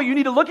some point you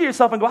need to look at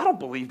yourself and go, I don't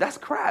believe that's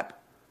crap.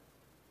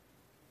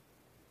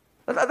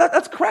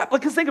 That's crap. Like,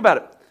 because think about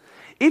it.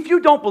 If you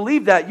don't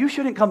believe that, you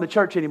shouldn't come to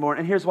church anymore.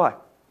 And here's why.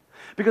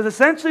 Because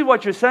essentially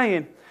what you're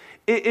saying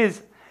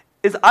is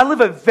I live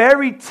a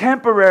very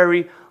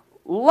temporary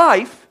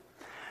life.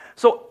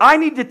 So I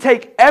need to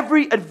take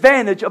every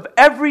advantage of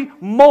every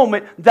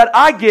moment that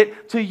I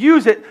get to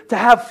use it to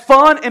have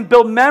fun and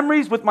build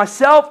memories with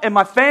myself and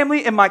my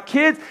family and my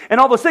kids and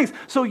all those things.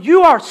 So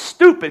you are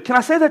stupid. Can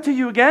I say that to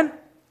you again?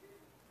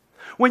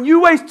 When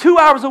you waste 2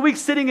 hours a week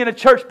sitting in a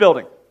church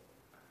building.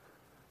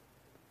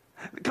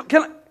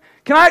 Can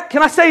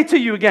I say it to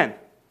you again?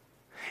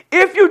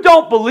 If you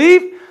don't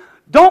believe,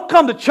 don't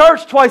come to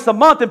church twice a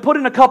month and put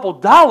in a couple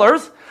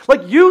dollars.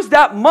 Like, use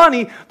that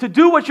money to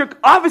do what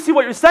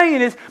you're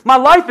saying is, my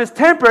life is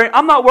temporary.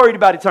 I'm not worried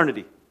about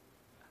eternity.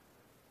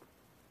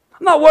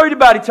 I'm not worried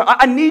about eternity.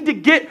 I need to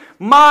get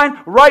mine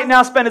right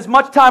now, spend as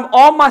much time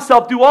on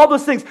myself, do all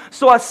those things.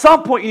 So at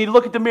some point, you need to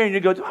look at the mirror and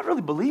you go, do I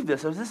really believe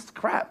this? Or is this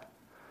crap?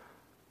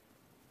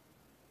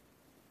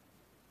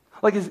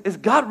 Like, is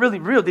God really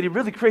real? Did he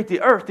really create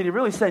the earth? Did he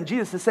really send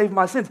Jesus to save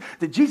my sins?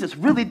 Did Jesus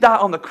really die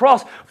on the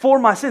cross for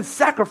my sins,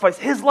 sacrifice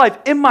his life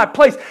in my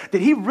place? Did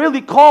he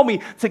really call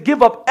me to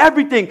give up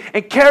everything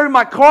and carry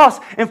my cross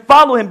and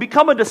follow him,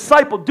 become a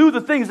disciple, do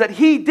the things that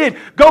he did,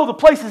 go the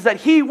places that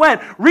he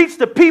went, reach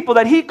the people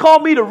that he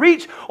called me to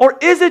reach? Or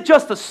is it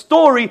just a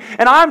story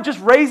and I'm just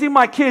raising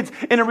my kids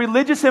in a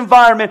religious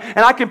environment and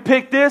I can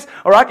pick this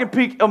or I can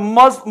pick the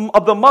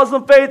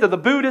Muslim faith or the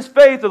Buddhist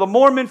faith or the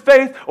Mormon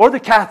faith or the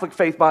Catholic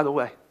faith, by the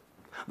way.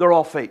 They're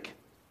all fake.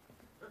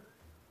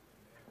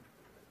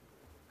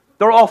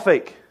 They're all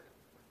fake.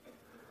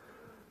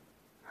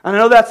 And I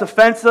know that's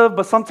offensive,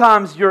 but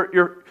sometimes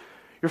your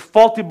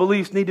faulty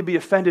beliefs need to be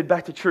offended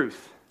back to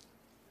truth.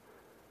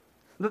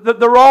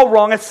 They're all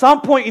wrong. At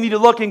some point you need to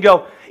look and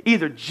go,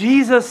 either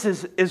Jesus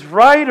is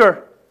right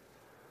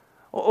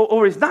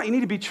or he's not. You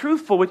need to be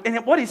truthful.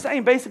 And what he's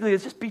saying basically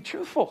is just be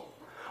truthful.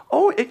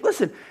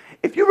 Listen,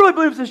 if you really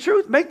believe this is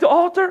truth, make the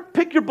altar,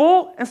 pick your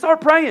bull, and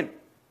start praying.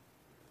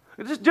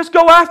 Just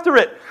go after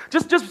it.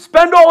 Just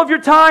spend all of your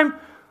time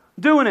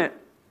doing it.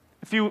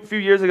 A few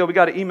years ago, we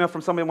got an email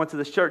from somebody who went to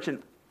this church,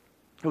 and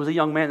it was a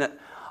young man that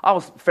I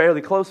was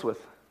fairly close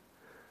with.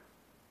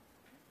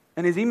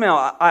 And his email,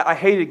 I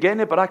hated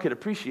getting it, but I could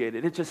appreciate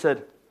it. It just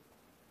said,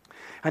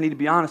 I need to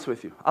be honest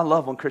with you. I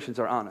love when Christians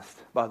are honest,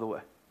 by the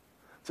way.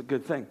 It's a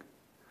good thing.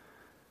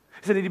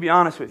 He said, I need to be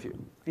honest with you.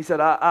 He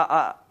said,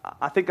 I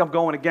think I'm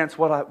going against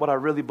what I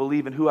really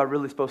believe and who I'm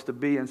really supposed to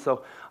be, and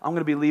so I'm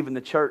going to be leaving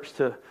the church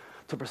to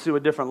pursue a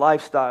different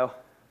lifestyle.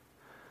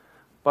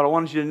 But I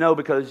wanted you to know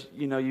because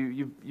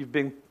we've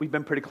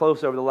been pretty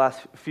close over the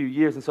last few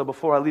years, and so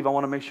before I leave, I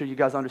want to make sure you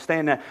guys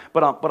understand that.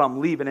 But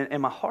I'm leaving, and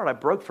in my heart, I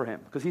broke for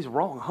him because he's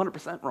wrong,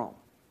 100% wrong.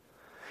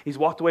 He's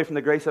walked away from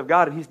the grace of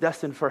God, and he's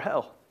destined for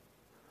hell.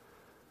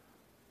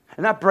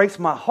 And that breaks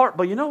my heart.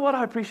 But you know what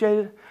I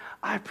appreciated?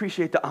 I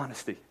appreciate the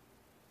honesty.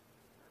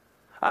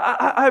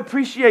 I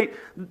appreciate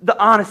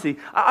the honesty.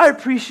 I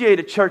appreciate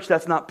a church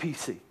that's not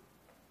PC. You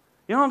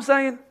know what I'm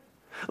saying?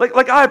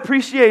 Like I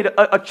appreciate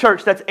a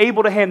church that's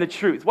able to hand the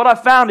truth. What I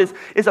found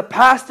is a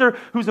pastor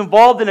who's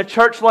involved in a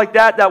church like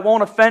that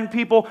won't offend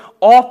people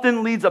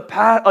often leads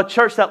a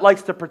church that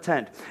likes to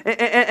pretend.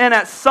 And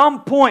at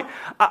some point,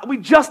 we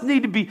just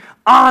need to be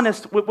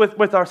honest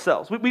with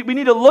ourselves. We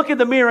need to look in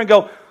the mirror and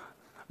go,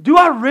 do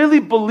I really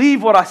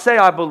believe what I say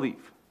I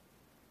believe?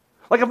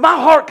 Like if my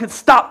heart could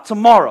stop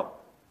tomorrow,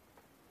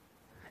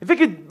 if it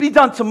could be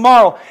done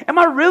tomorrow, am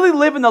I really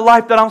living the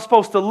life that I'm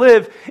supposed to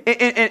live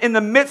in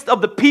the midst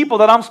of the people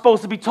that I'm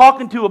supposed to be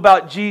talking to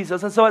about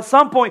Jesus? And so at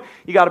some point,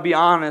 you got to be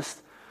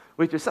honest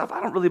with yourself.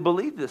 I don't really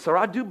believe this, or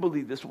I do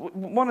believe this,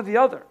 one or the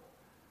other.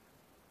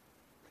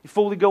 You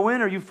fully go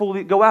in or you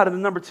fully go out. And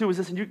then number two is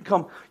this, and you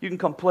can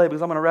come play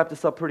because I'm going to wrap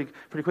this up pretty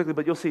quickly,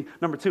 but you'll see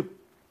number two.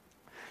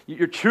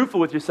 You're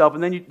truthful with yourself,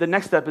 and then the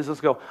next step is let's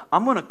go,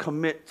 I'm going to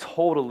commit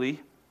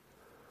totally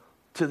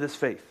to this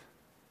faith.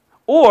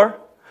 Or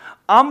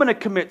I'm going to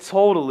commit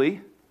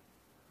totally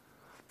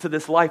to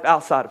this life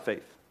outside of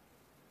faith.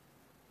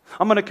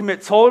 I'm going to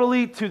commit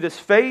totally to this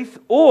faith,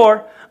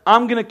 or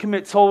I'm going to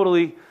commit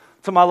totally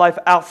to my life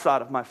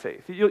outside of my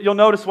faith. You'll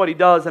notice what he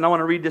does, and I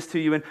want to read this to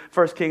you in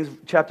 1 Kings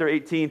chapter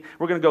 18.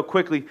 We're going to go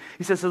quickly.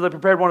 He says, so they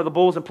prepared one of the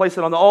bulls and placed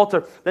it on the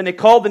altar. Then they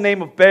called the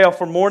name of Baal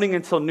from morning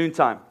until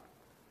noontime.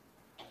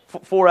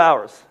 4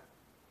 hours.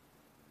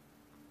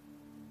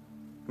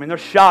 I mean, they're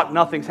shocked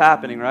nothing's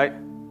happening, right?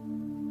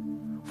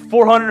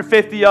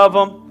 450 of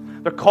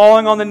them. They're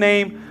calling on the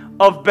name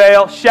of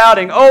Baal,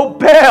 shouting, oh,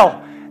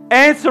 Baal,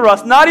 answer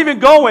us. Not even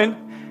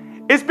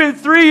going. It's been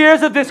 3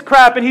 years of this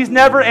crap, and he's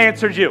never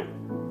answered you.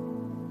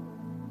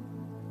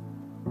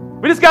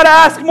 We just got to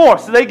ask more.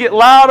 So they get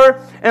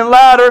louder and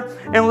louder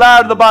and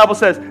louder, the Bible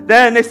says.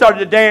 Then they started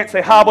to dance.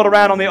 They hobbled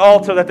around on the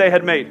altar that they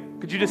had made.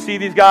 Could you just see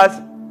these guys?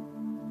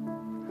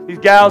 These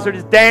gals are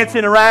just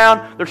dancing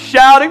around. They're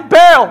shouting,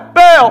 Baal,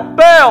 Baal,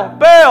 Baal,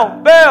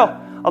 Baal,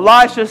 Baal.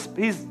 Elisha,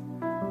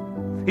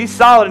 he's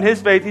solid in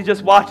his faith. He's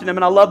just watching them.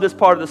 And I love this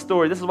part of the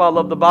story. This is why I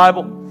love the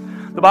Bible.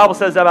 The Bible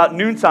says that about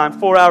noontime,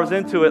 4 hours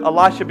into it,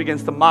 Elisha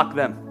begins to mock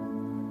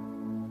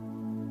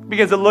them. He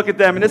begins to look at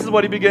them. And this is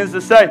what he begins to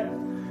say.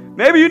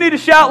 Maybe you need to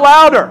shout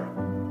louder.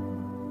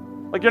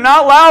 Like you're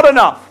not loud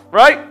enough,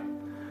 right?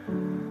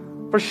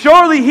 For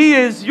surely he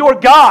is your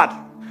God.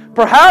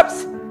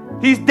 Perhaps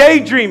he's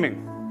daydreaming.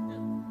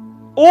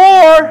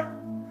 Or,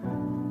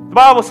 the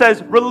Bible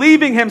says,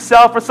 relieving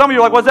himself. For some of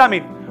you are like, what does that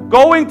mean?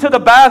 Going to the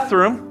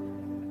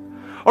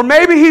bathroom. Or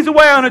maybe he's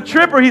away on a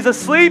trip or he's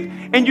asleep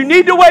and you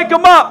need to wake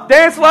him up.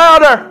 Dance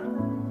louder.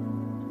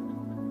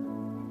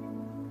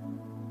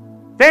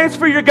 Dance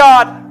for your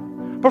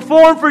God.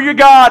 Perform for your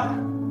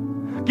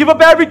God. Give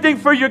up everything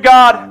for your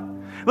God.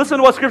 Listen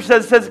to what Scripture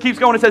says. It says, it keeps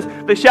going. It says,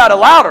 they shouted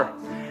louder.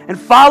 And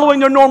following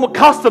their normal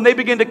custom, they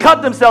began to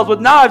cut themselves with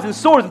knives and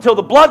swords until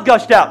the blood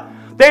gushed out.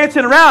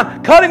 Dancing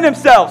around, cutting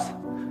themselves.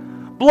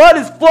 Blood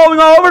is flowing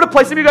all over the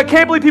place. Some of you, I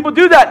can't believe people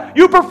do that.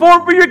 You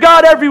perform for your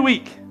God every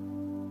week.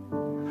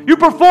 You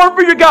perform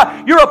for your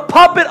God. You're a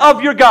puppet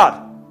of your God.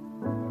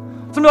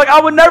 Some of you are like,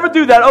 I would never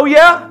do that. Oh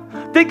yeah?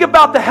 Think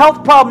about the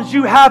health problems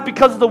you have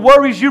because of the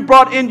worries you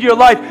brought into your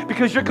life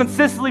because you're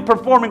consistently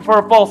performing for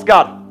a false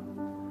God.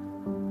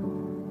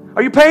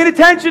 Are you paying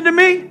attention to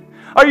me?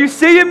 Are you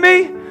seeing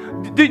me?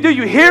 Do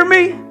you hear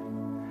me?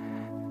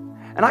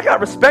 And I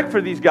got respect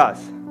for these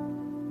guys.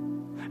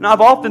 Now,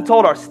 I've often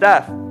told our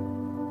staff,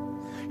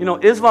 you know,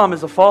 Islam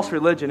is a false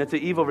religion. It's an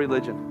evil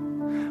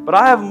religion. But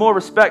I have more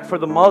respect for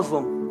the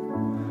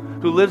Muslim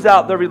who lives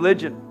out their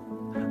religion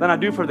than I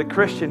do for the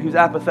Christian who's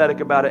apathetic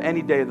about it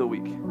any day of the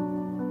week.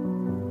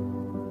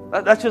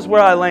 That's just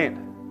where I land.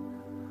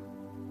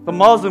 The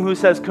Muslim who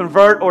says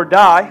convert or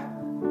die,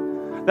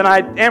 than I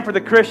am for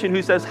the Christian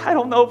who says, I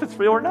don't know if it's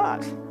real or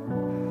not.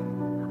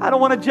 I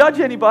don't want to judge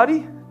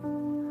anybody.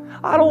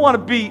 I don't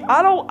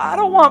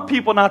want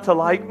people not to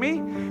like me.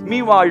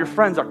 Meanwhile, your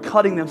friends are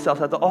cutting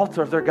themselves at the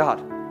altar of their God.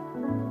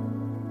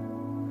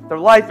 Their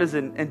life is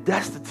in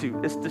destitute.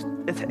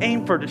 It's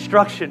aimed for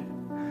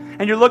destruction.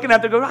 And you're looking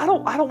at them going, I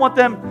don't want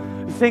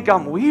them to think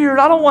I'm weird.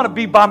 I don't want to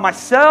be by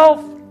myself.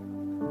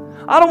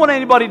 I don't want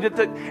anybody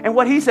to and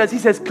what he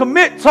says,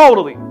 commit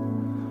totally.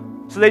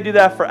 So they do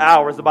that for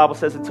hours, the Bible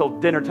says, until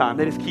dinner time.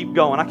 They just keep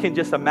going. I can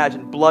just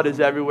imagine blood is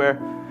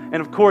everywhere.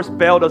 And of course,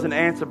 Baal doesn't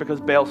answer because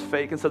Baal's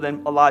fake. And so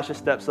then Elisha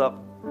steps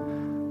up.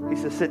 He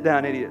says, sit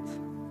down, idiots.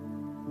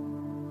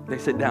 They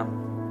sit down.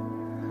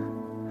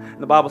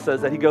 And the Bible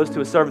says that he goes to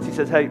his servants. He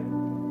says, hey,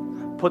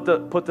 put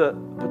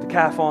the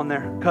calf on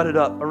there. Cut it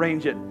up.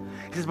 Arrange it.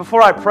 He says,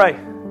 before I pray,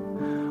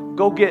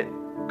 go get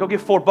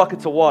 4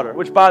 buckets of water.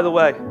 Which, by the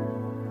way,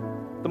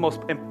 the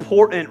most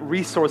important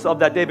resource of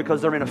that day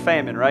because they're in a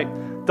famine, right?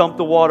 Dump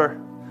the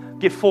water.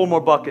 Get 4 more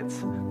buckets.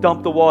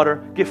 Dump the water.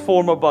 Get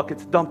 4 more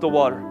buckets. Dump the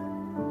water.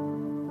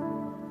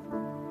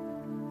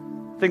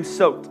 Things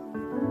soaked.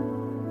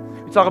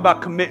 You talk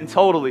about committing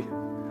totally.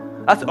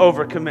 That's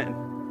over-committing.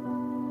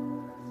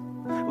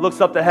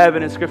 Looks up to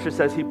heaven and Scripture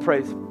says he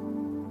prays.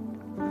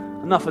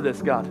 Enough of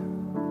this, God.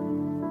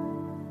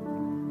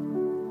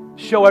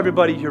 Show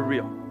everybody you're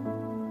real.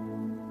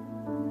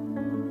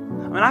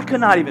 I mean, I could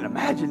not even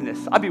imagine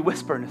this. I'd be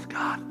whispering this,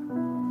 God.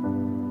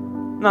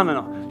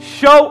 No.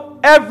 Show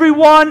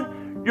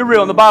everyone you're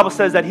real. And the Bible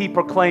says that he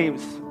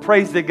proclaims,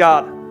 praise to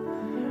God,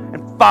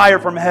 and fire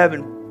from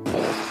heaven.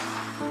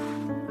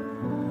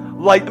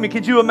 Like, I mean,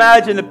 could you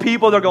imagine the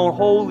people, they're going,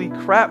 holy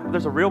crap,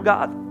 there's a real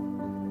God.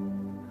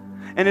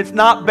 And it's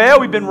not Baal.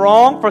 We've been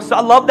wrong.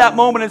 I love that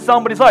moment in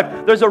somebody's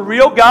life. There's a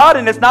real God,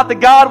 and it's not the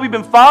God we've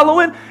been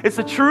following. It's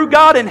the true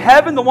God in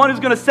heaven, the one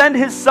who's going to send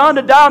his son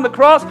to die on the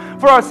cross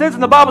for our sins.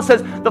 And the Bible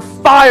says the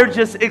fire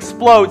just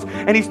explodes,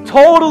 and he's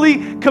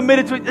totally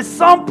committed to it. At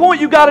some point,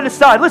 you got to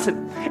decide.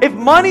 Listen, if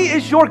money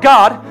is your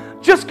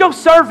God, just go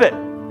serve it.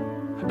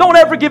 Don't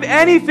ever give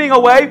anything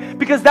away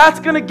because that's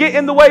going to get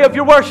in the way of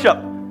your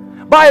worship.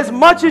 Buy as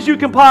much as you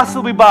can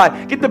possibly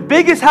buy. Get the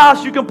biggest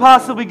house you can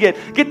possibly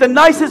get. Get the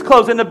nicest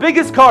clothes and the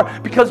biggest car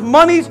because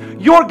money's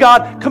your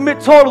God.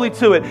 Commit totally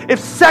to it. If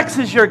sex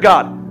is your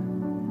God,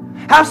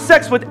 have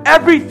sex with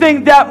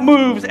everything that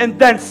moves and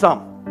then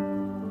some.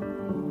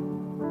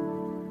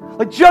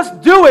 Like, just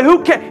do it.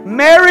 Who cares?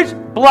 Marriage,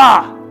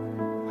 blah.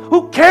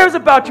 Who cares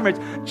about your marriage?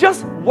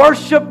 Just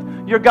worship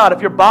your God,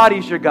 if your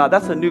body's your God,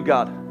 that's a new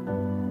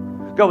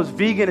God. Go as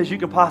vegan as you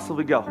can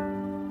possibly go.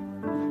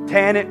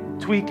 Tan it,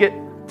 tweak it,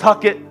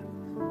 tuck it.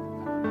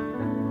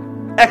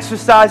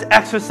 Exercise,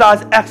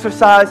 exercise,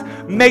 exercise.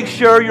 Make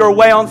sure you're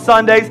away on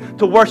Sundays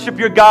to worship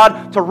your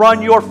God, to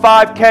run your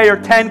 5K or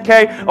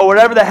 10K or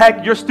whatever the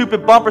heck your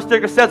stupid bumper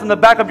sticker says on the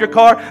back of your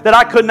car that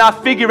I could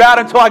not figure out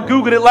until I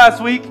Googled it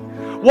last week.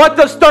 What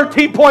does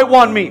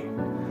 13.1 mean?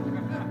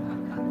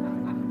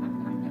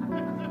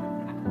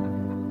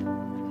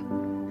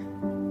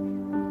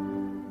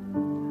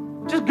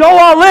 Just go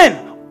all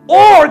in.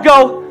 Or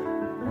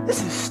go,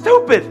 this is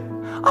stupid.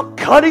 I'm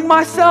cutting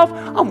myself.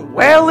 I'm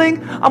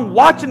wailing. I'm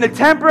watching The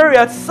Temporary.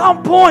 At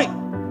some point,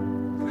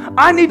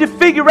 I need to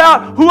figure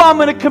out who I'm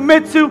going to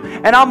commit to,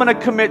 and I'm going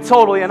to commit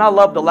totally. And I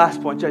love the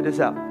last point. Check this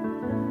out.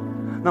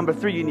 Number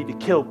 3, you need to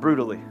kill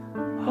brutally.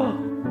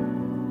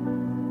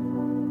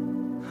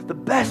 The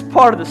best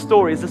part of the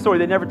story is the story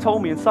they never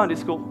told me in Sunday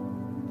school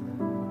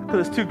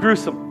because it's too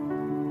gruesome.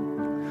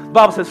 The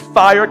Bible says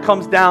fire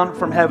comes down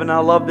from heaven. And I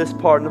love this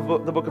part in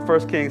the book of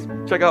 1 Kings.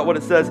 Check out what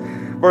it says.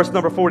 Verse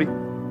number 40.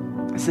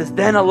 It says,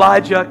 then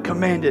Elijah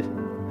commanded,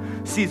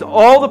 seize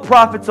all the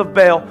prophets of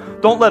Baal.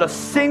 Don't let a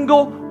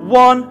single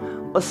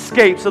one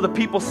escape. So the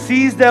people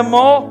seized them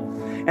all.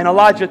 And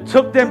Elijah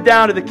took them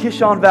down to the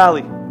Kishon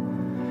Valley.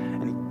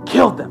 And he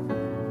killed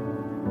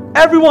them.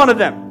 Every one of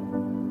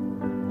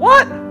them.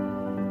 What?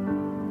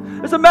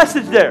 There's a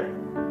message there.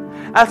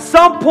 At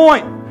some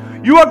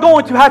point, you are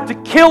going to have to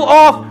kill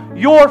off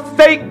your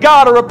fake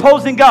God or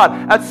opposing God.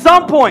 At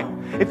some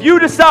point, if you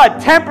decide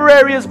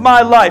temporary is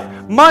my life,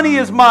 money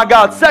is my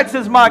God, sex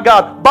is my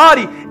God,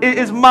 body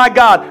is my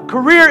God,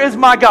 career is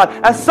my God,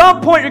 at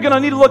some point you're going to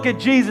need to look at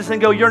Jesus and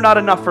go, you're not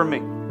enough for me.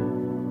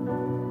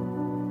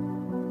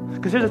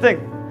 Because here's the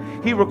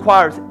thing. He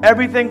requires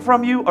everything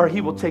from you or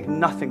he will take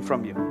nothing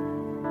from you.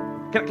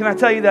 Can I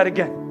tell you that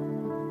again?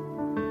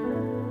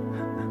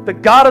 The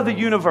God of the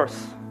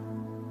universe,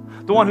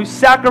 the one who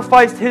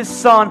sacrificed his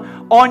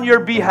son on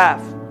your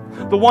behalf,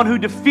 the one who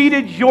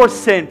defeated your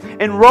sin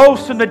and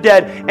rose from the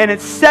dead and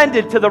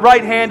ascended to the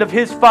right hand of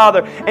his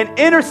Father and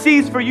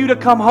intercedes for you to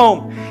come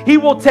home. He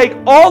will take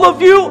all of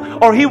you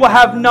or he will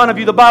have none of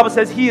you. The Bible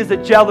says he is a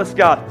jealous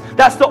God.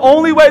 That's the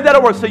only way that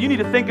it works. So you need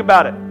to think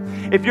about it.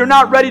 If you're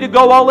not ready to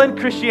go all in,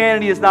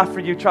 Christianity is not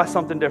for you. Try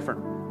something different.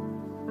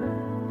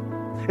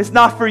 It's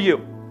not for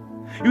you.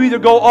 You either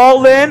go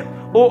all in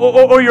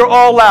or you're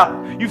all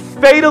out. You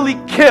fatally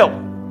kill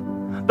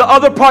the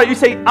other part. You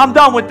say, I'm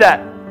done with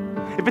that.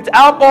 If it's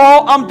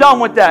alcohol, I'm done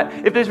with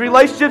that. If there's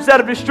relationships that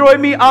have destroyed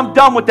me, I'm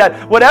done with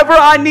that. Whatever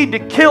I need to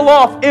kill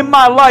off in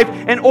my life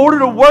in order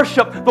to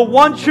worship the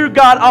one true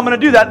God, I'm going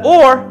to do that.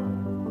 Or,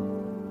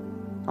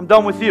 I'm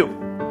done with you.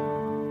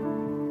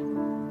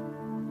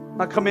 I'm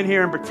not come in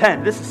here and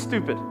pretend. This is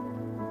stupid.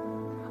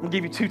 I'm going to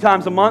give you 2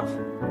 times a month.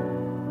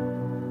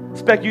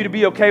 Expect you to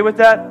be okay with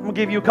that. I'm going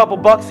to give you a couple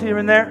bucks here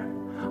and there.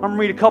 I'm going to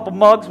read a couple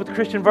mugs with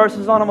Christian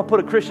verses on. I'm going to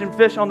put a Christian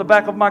fish on the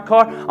back of my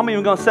car. I'm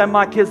even going to send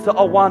my kids to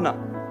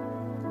Awana.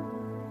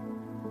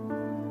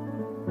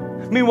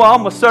 Meanwhile,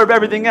 I'm going to serve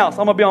everything else.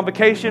 I'm going to be on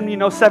vacation,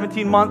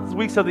 17 months,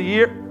 weeks of the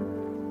year.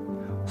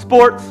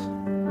 Sports,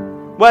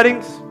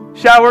 weddings,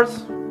 showers,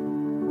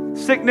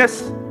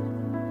 sickness.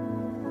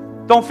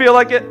 Don't feel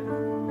like it.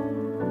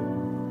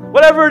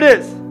 Whatever it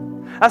is.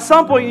 At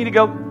some point, you need to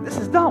go, this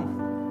is dumb.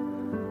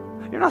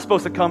 You're not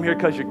supposed to come here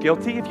because you're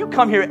guilty. If you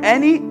come here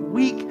any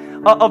week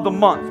of the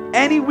month,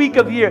 any week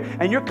of the year,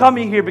 and you're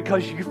coming here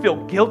because you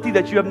feel guilty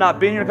that you have not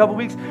been here in a couple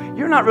weeks,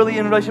 you're not really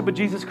in a relationship with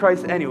Jesus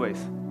Christ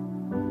anyways.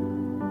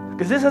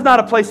 Because this is not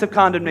a place of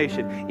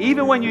condemnation.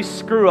 Even when you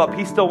screw up,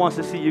 he still wants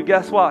to see you.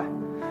 Guess why?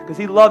 Because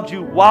he loved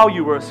you while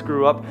you were a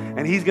screw up,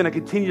 and he's going to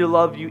continue to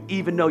love you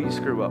even though you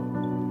screw up.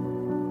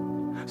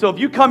 So if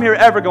you come here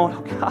ever going,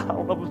 oh God, I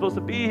don't know if I'm supposed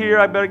to be here,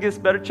 I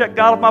better check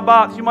God off my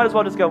box, you might as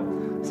well just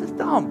go, this is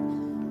dumb.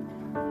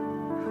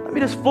 Let me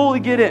just fully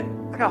get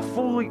in. I got to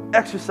fully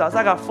exercise.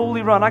 I got to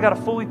fully run. I got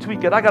to fully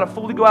tweak it. I got to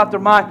fully go after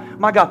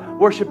my God.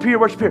 Worship here,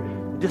 worship here.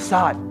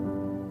 Decide.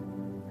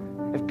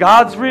 If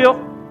God's real,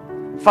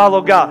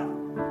 follow God.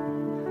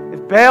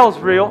 If Baal's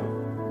real,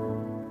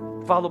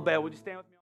 follow Baal. Would you stand with me?